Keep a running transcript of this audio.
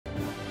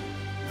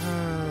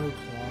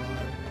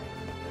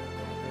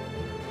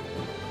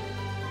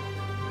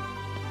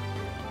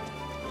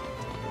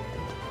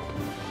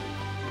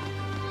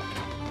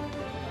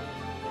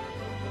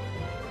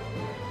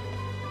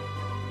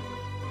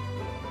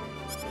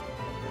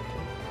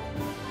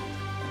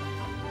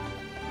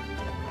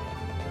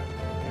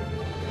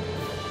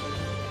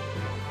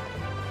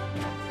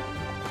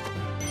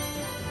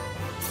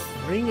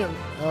Ring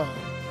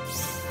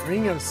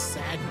of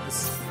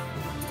Sadness.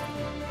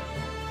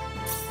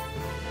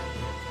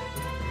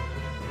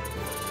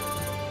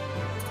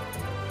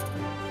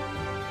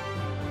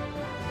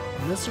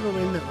 A mystical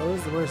ring that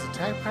lowers the wearer's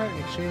attack power in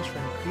exchange for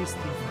increased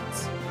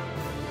defense.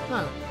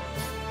 Huh.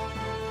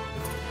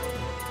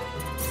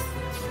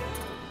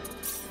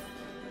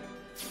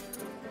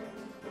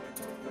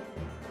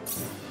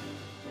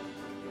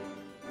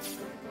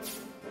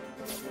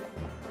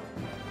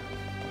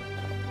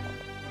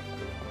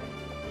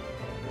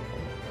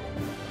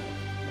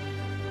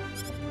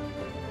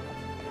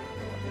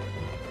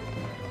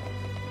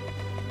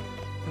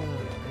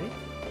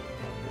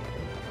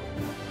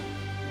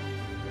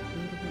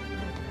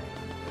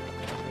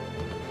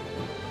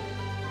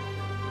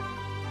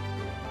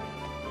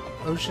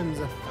 Oceans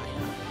of Fire.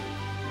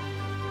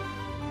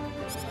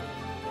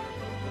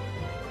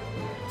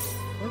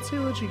 Let's see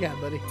what you got,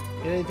 buddy.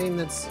 Get anything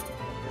that's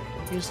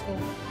useful?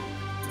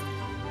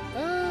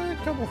 A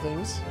couple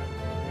things.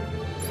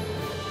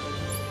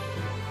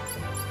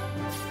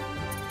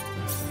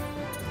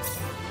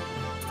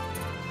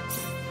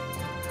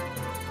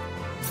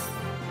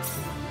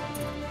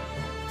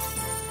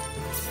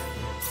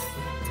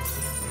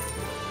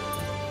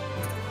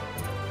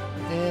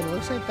 And it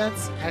looks like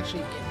that's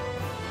actually it.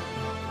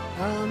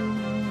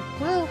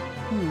 Well,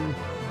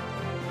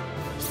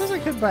 I suppose I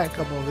could buy a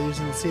couple of these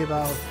and see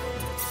about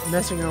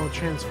messing around with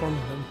transforming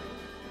them.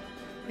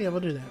 Yeah,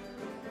 we'll do that.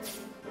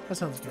 That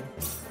sounds good.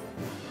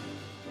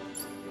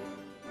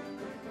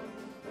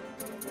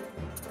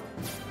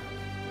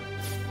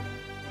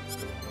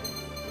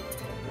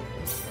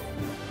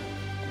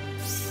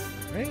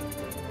 Right?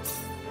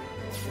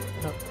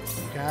 Oh,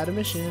 got a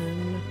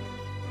mission.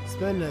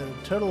 Spend a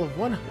total of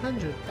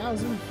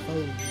 100,000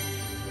 foes.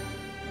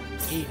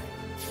 Yeah.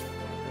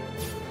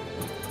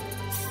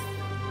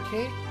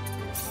 Okay,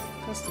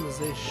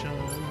 customization.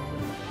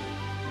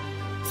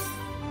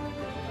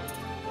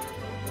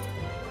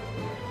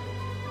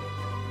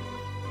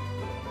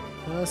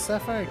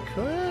 Sapphire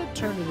could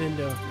turn it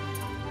into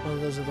one of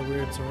those other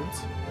weird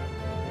swords.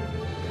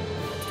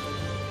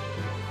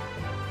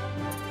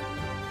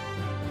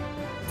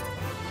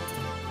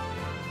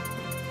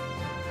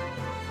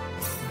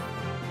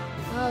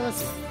 Let's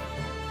see.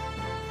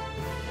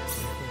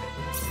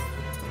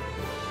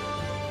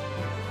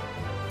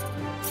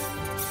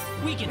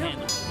 We can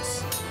handle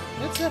this.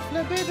 It's a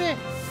flip, baby.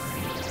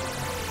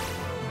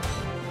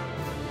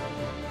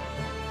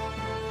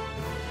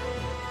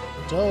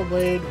 Dull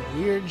blade,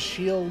 weird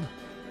shield,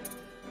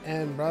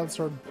 and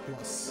broadsword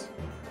plus.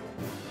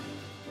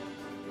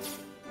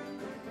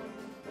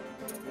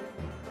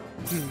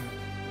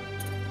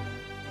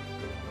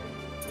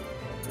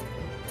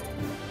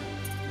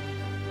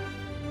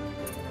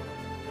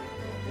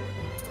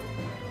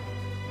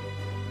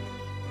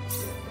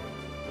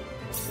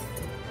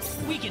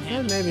 We can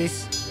handle maybe.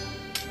 this.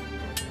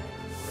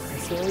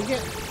 That's what we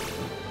get.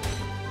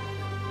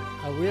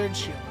 A weird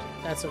shield.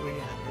 That's what we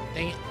got.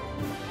 Dang it.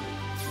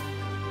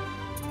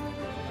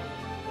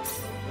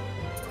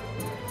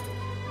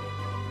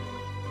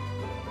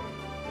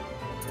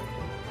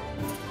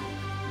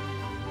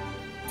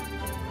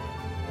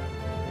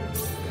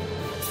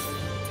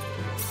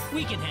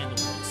 We can handle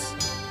this.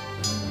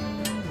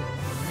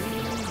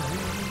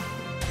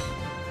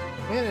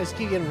 Man, I just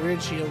keep getting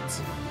weird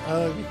shields.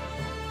 Alright,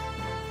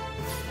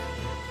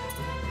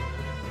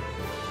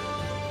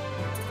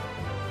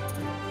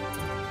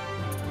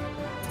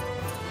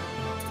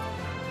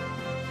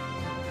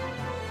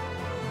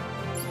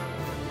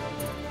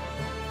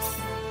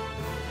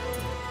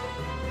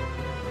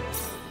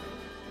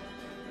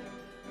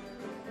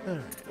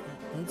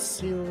 let's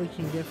see what we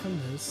can get from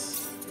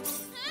this.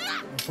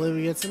 Hopefully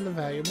we get something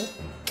valuable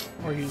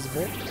or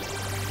usable.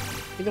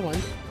 Either one.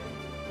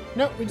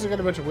 Nope, we just got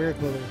a bunch of weird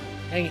clothing.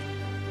 Dang it.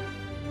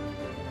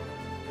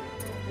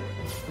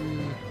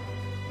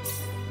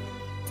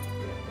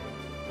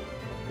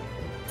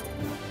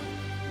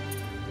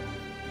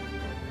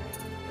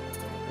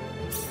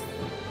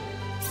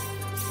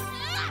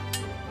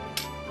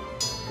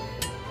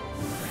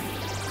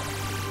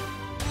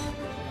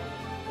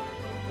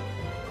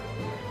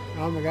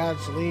 Oh my god,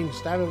 Celine,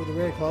 stab it with the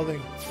weird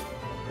clothing.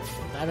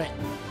 Stab it.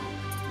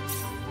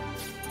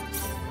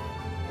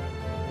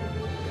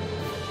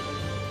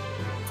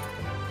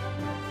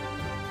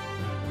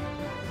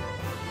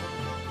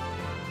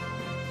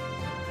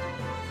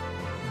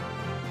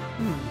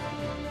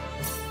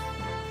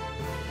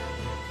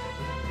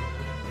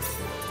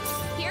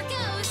 Here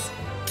goes.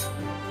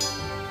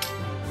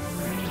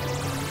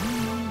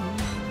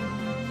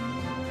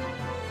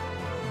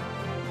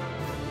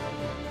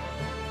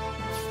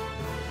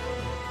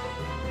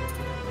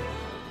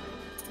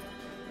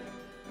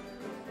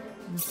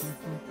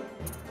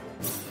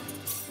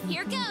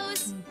 Here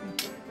goes.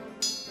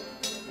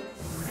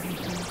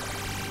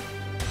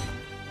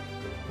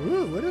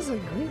 Ooh, what is a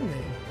green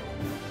thing?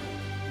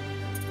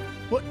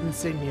 Foot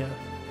insignia.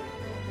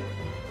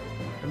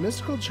 A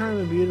mystical charm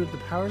imbued with the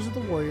powers of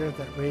the warrior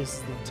that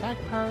raises the attack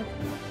power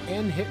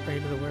and hit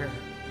rate of the wearer.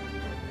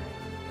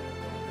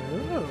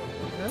 Ooh,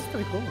 that's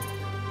pretty cool.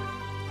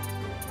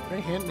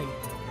 Very handy.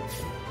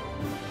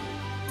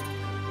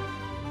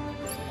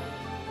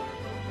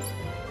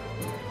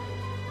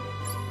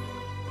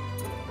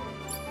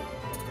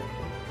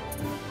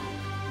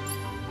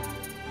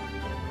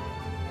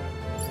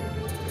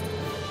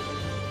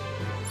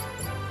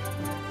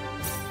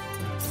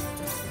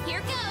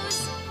 Here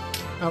goes.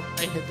 Oh,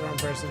 I hit the wrong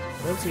person.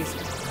 Whoopsies.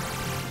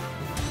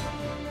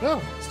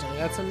 Oh, still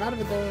got some out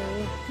of it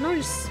though.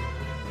 Nice.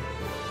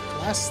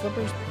 Glass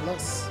slippers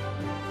plus.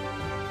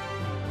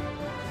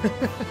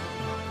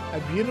 A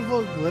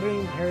beautiful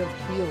glittering pair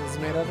of heels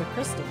made out of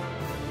crystal.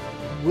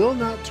 Will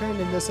not turn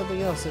into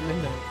something else at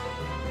midnight.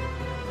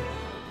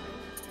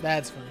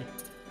 That's funny.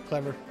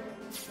 Clever.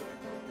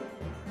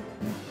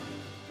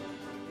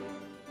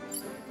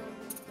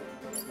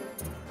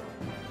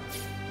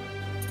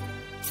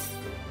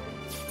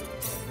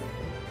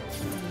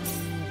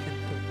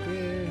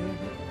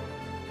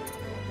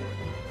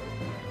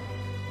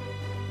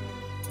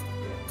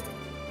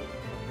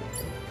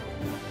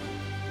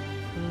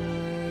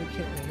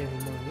 Can't make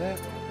any more of that.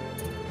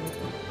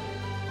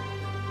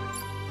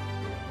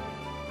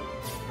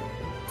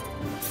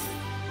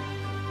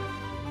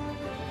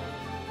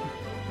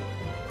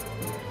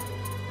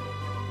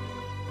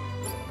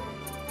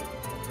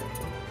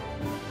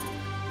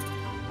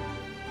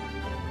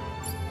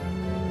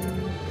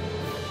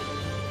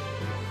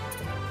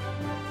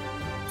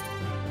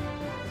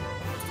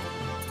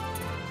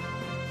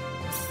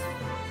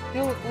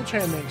 Yeah, we'll try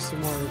and make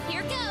some more.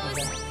 Here goes.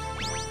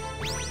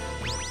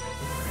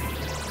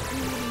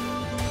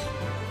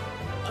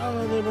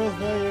 Oh, they're both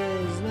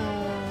failures. No.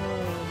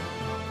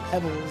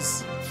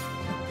 Pebbles.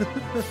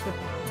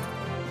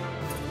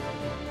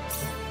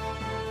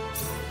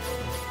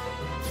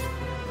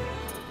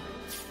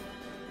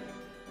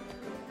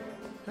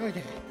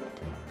 Okay.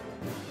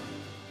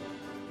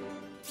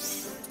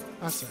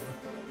 Awesome.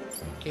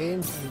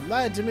 Game, you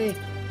lied to me.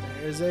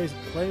 There's a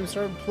Flame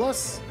Sword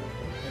Plus.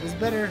 That is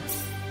better.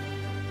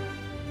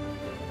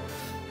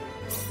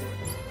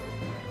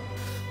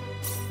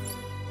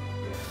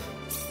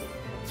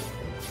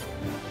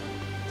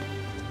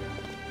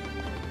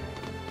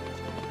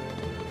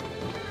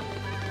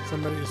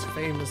 Somebody's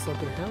famous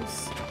looking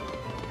house.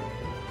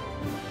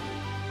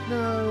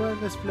 No, I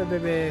missed Blue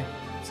Baby.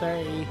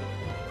 Sorry.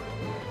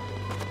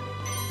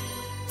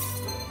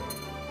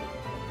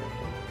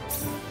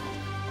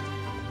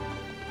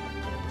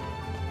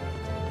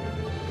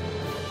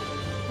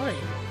 Hoi.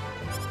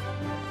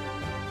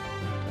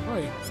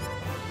 Hoi.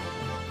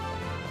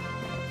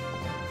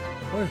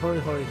 Hoi, hoi,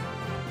 hoi.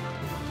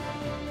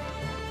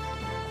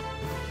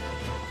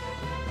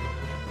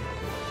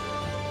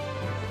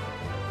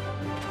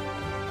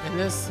 And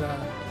this,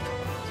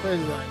 what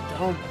is that?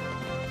 Dome.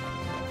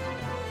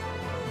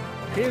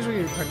 Appears we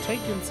can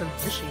partake in some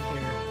fishing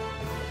here.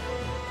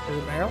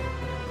 There's a barrel?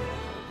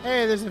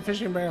 Hey, there's a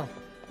fishing barrel.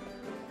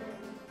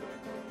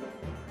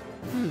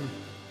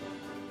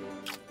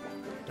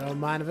 Don't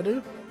mind if I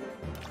do.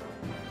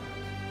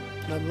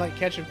 Nothing like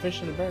catching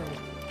fish in a barrel.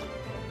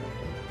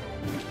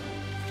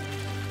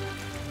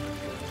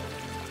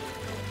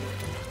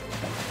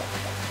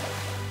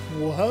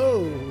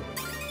 Whoa!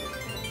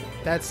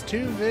 That's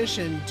 2 fish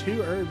and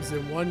 2 herbs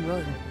in one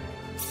run.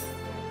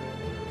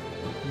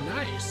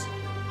 Nice.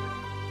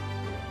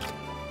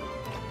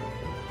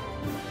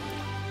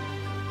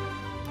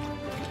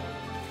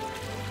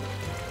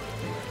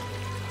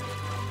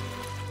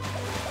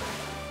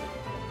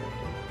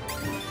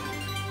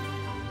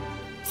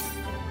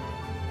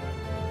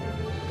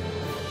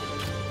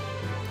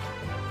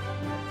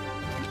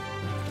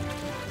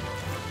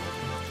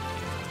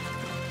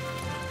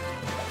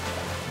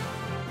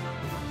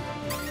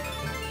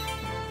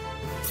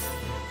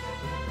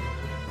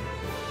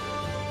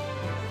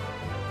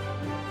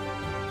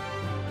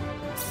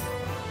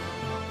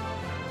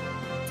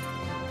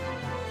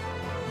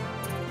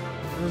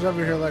 I was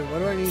over here like, what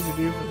do I need to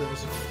do for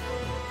this?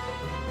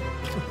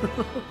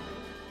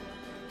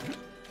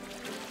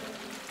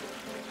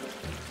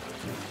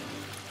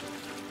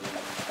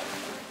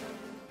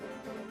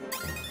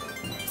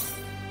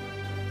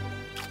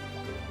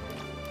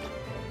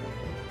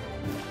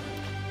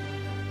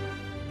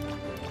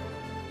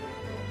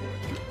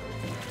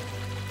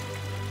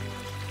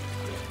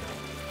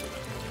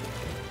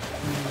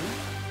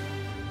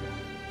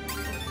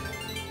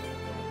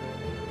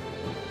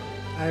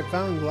 I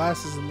found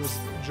glasses in this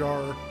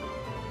jar. Wow,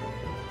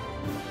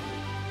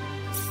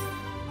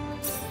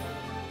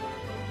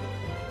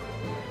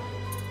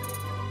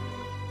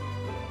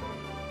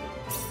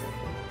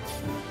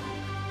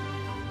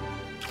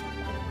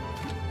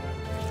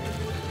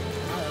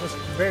 that was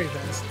very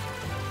fast.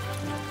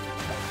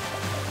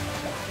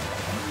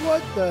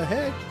 What the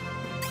heck?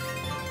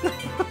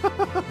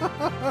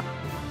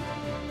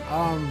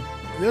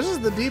 This is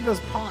the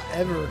deepest pot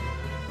ever.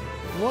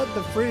 What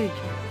the freak?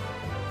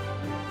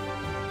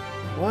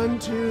 1,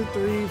 2,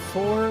 3,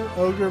 4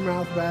 ogre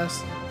mouth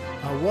bass,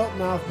 a whelp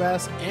mouth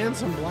bass, and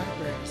some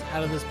blackberries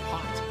out of this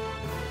pot.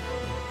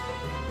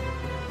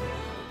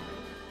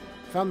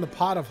 Found the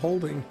pot of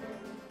holding.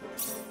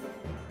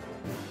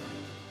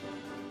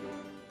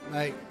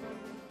 Like,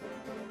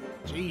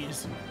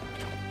 jeez.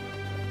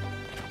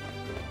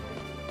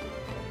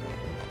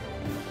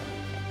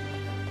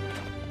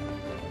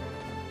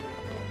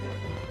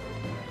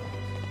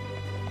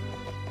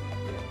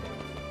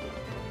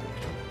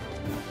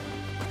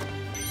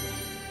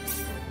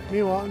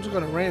 Meanwhile, I'm just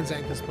gonna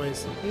ransack this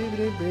place.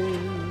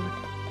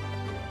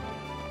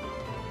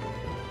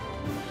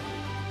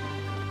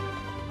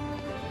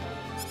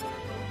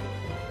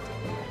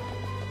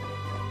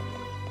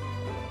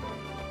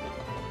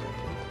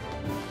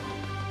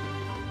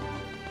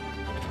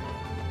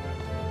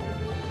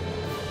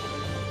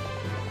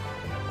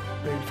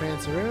 Big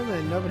fancy room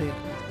and nobody. Oh,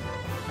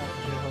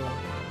 shit, hold on.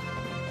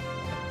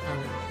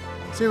 Okay.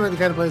 Seems like the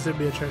kind of place that'd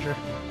be a treasure.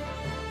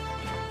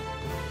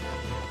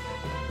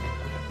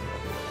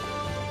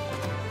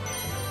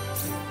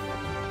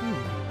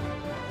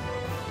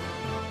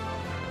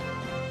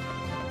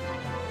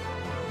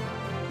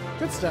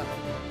 Good stuff.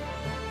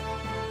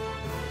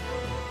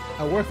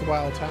 A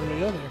worthwhile time to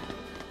go there.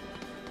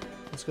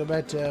 Let's go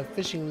back to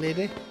Fishing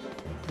Lady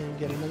and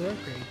get another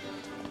upgrade.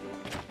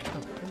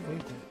 Oh, wait a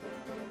minute.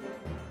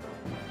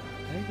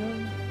 Did I go?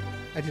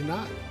 I did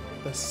not.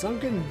 The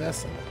Sunken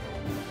Vessel.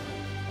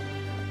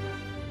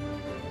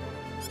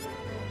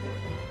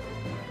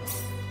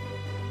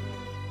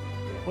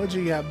 What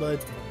you got, bud?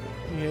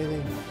 You got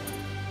anything?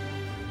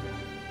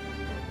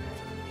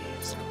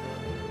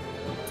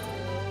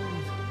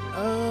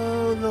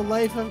 Oh, the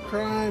life of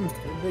crime.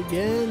 It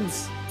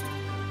begins.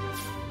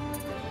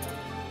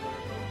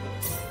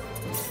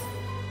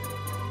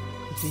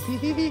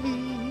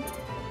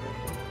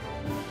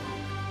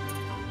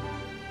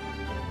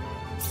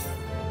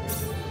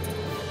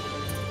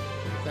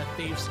 That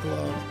thief's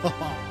glove.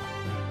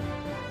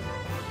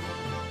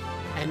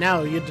 And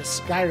now you get to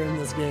Skyrim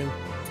this game.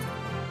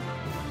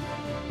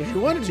 If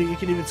you wanted to, you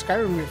could even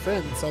Skyrim your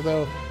friends,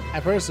 although I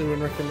personally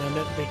wouldn't recommend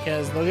it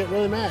because they'll get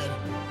really mad.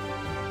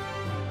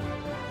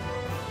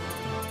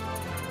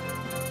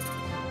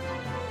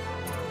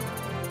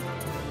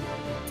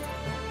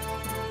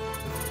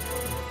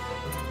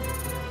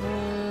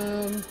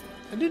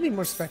 I do need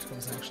more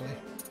spectacles, actually.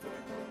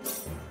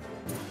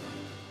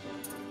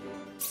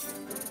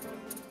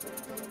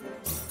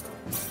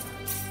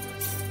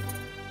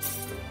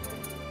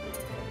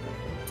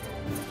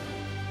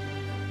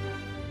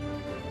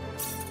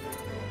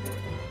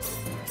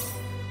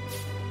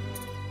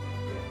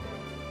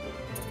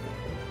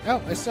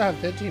 Oh, I still have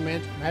 15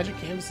 magic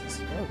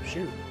canvases. Oh,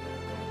 shoot.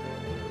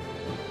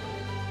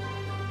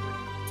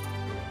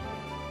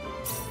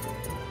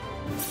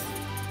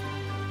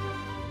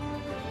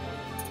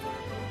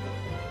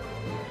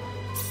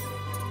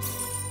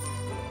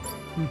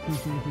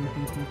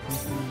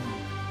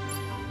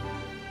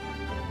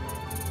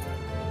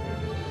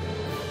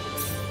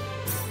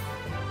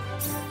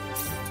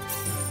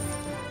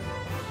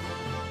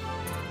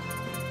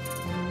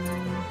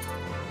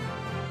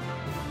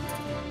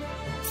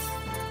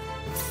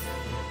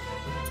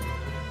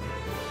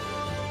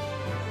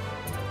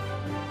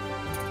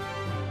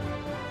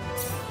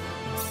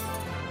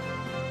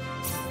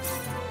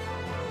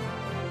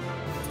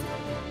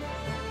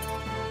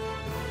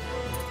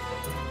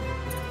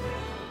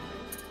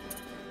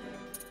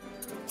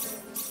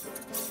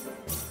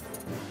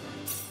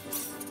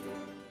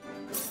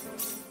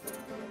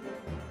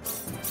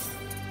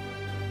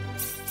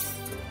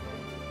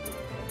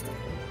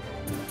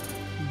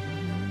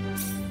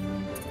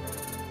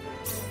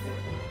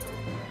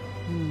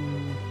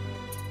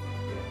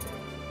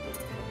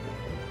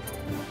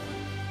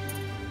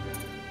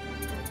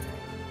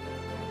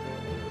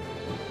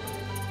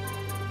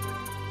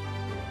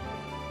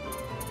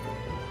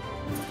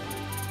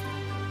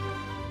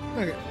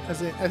 Okay,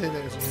 I think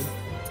that was good.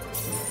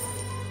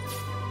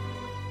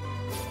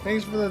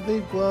 Thanks for the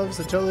thief gloves.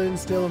 I totally didn't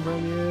steal them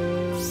from you.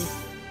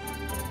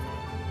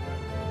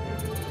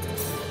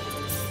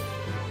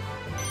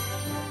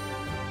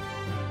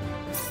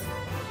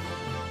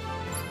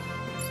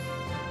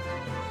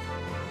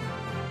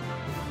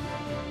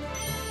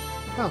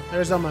 Oh,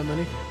 there's all my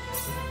money.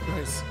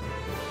 Nice.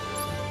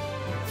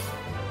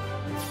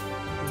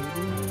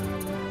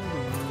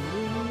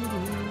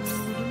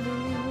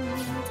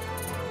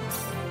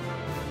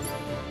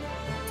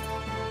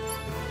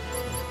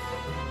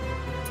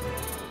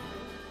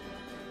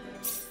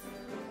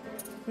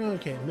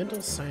 Okay,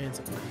 mental science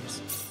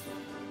upgrades.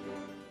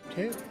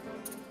 Okay.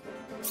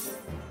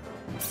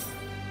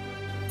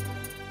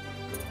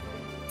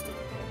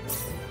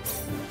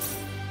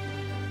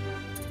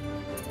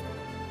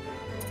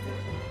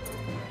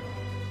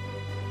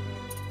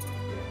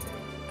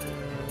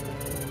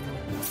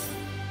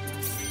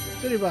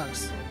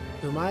 $30.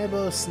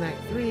 Umayabo Snack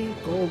 3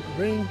 Gold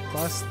Ring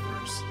plus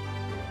Thirst.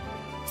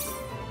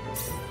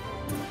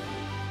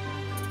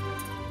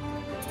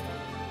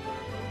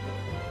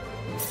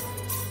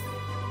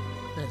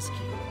 That's cute.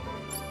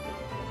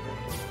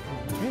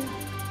 Okay.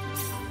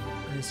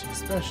 I see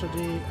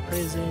specialty,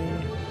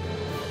 appraising.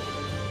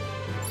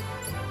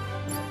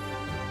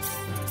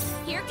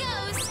 Here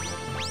goes.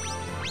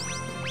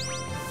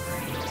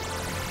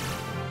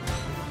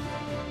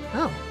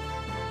 Oh.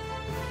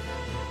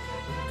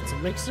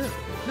 mixer.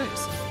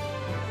 Nice.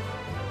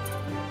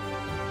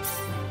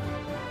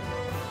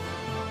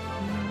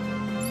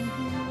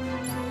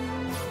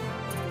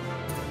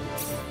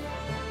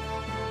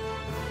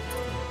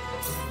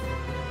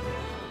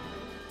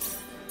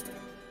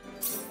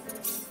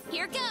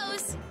 Here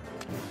goes.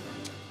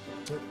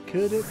 What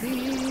could it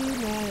be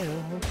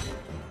now?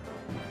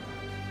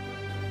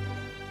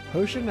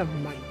 Potion of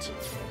Might.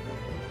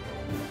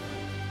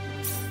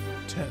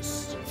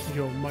 Test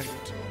your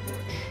might.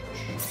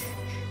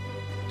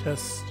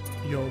 Test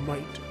your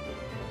might.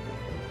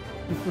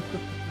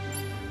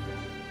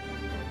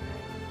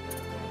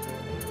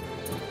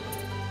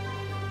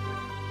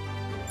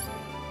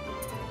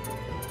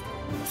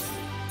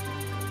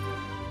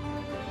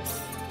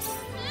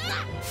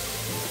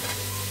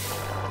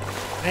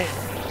 Man,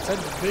 such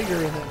vigor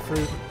in that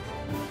fruit.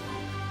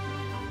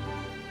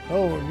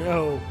 Oh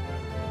no.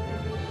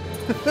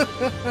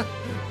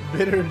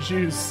 Bitter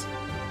juice.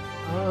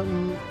 I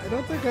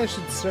don't think I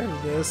should serve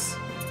this.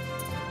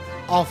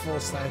 Awful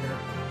cider.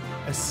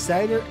 A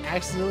cider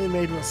accidentally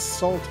made with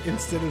salt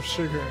instead of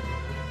sugar.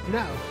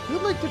 Now,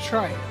 who'd like to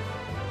try it?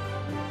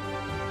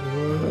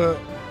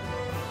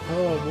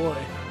 Oh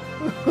boy.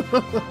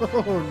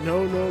 Oh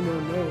no, no, no,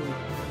 no.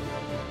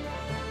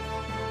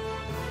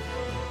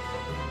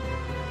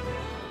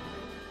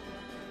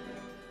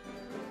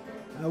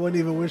 I wouldn't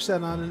even wish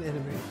that on an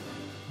enemy.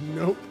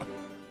 Nope.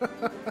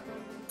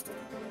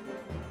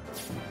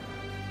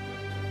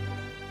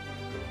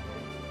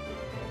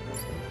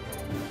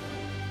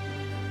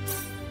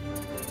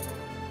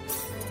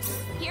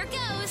 Here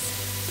goes.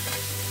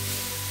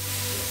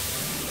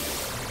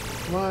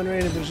 Come on,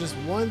 Rena, there's just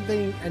one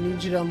thing I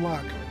need you to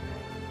unlock.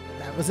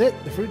 That was it,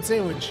 the fruit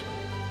sandwich.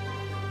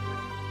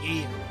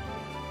 Yeah.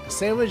 A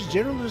sandwich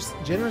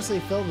generously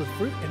filled with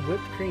fruit and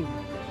whipped cream.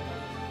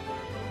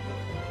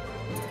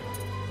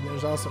 And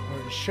there's also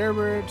orange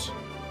sherbet,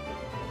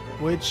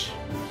 which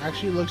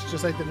actually looks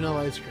just like the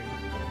vanilla ice cream.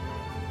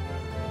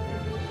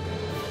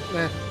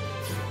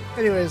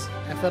 Anyways,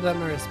 I filled out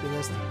my recipe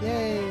list.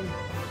 Yay!